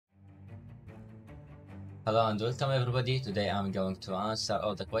Hello and welcome everybody. Today I'm going to answer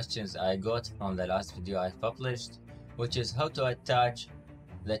all the questions I got from the last video I published, which is how to attach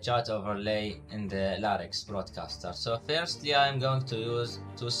the chat overlay in the Larix broadcaster. So firstly, I'm going to use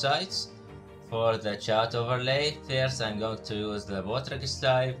two sites for the chat overlay. First, I'm going to use the Larix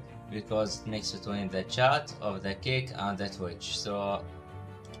Live because it makes between the chat of the Kick and the Twitch. So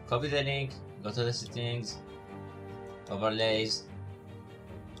copy the link, go to the settings, overlays,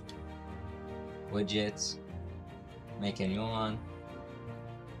 widgets, make a new one.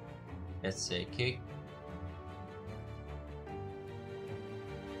 Let's say Kick.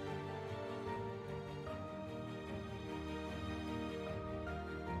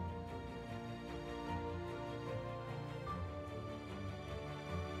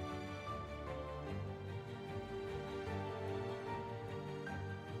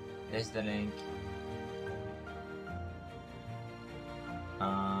 Paste the link,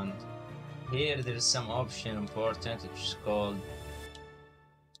 and here there is some option important which is called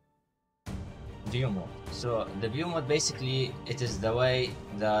view mode. So the view mode, basically it is the way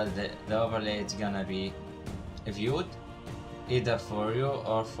that the overlay is gonna be viewed, either for you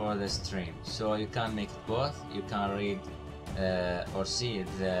or for the stream. So you can make it both. You can read or see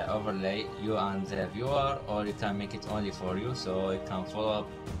the overlay, you and the viewer, or you can make it only for you, so you can follow up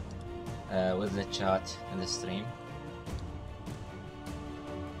with the chat in the stream.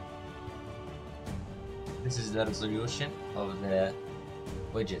 This is the resolution of the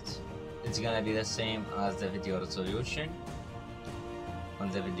widget. It's gonna be the same as the video resolution on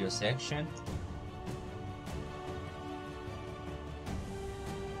the video section.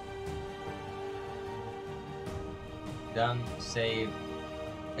 Done, save,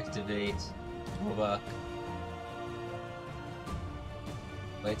 activate, go back,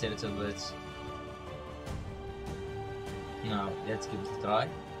 wait a little bit. Now let's give it a try.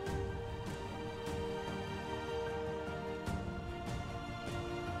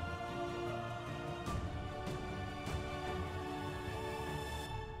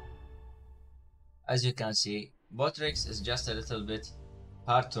 As you can see, Larix is just a little bit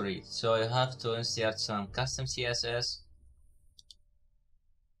hard to read, so you have to insert some custom CSS.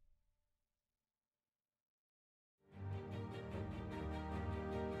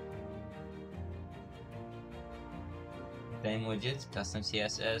 Name widget, custom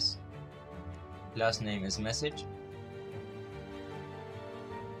CSS, class name is message,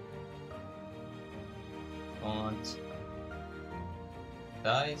 font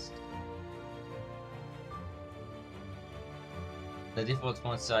size. The default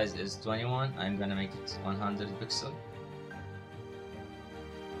font size is 21. I'm gonna make it 100 pixel.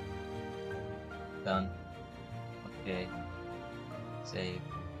 Done. Okay. Save.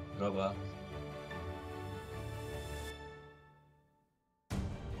 Go back.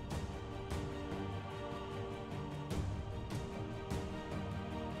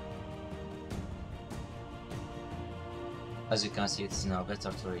 As you can see, it's now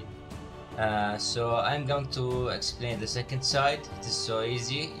better to read. So I'm going to explain the second side. It is so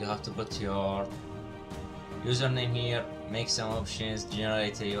easy. You have to put your username here, make some options,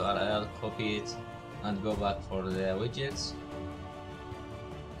 generate a URL, copy it, and go back for the widgets,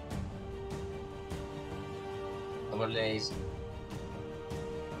 overlays.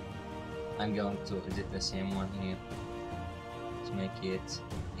 I'm going to edit the same one here to make it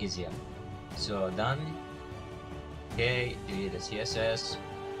easier. So done. Okay, delete the CSS.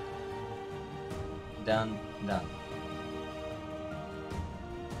 Done. Now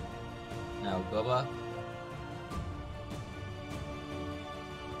go back.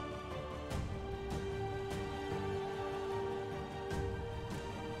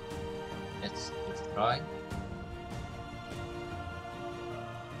 Let's try.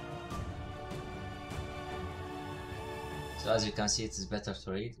 So as you can see, it is better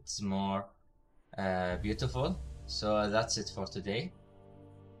to read. It's more beautiful. So that's it for today.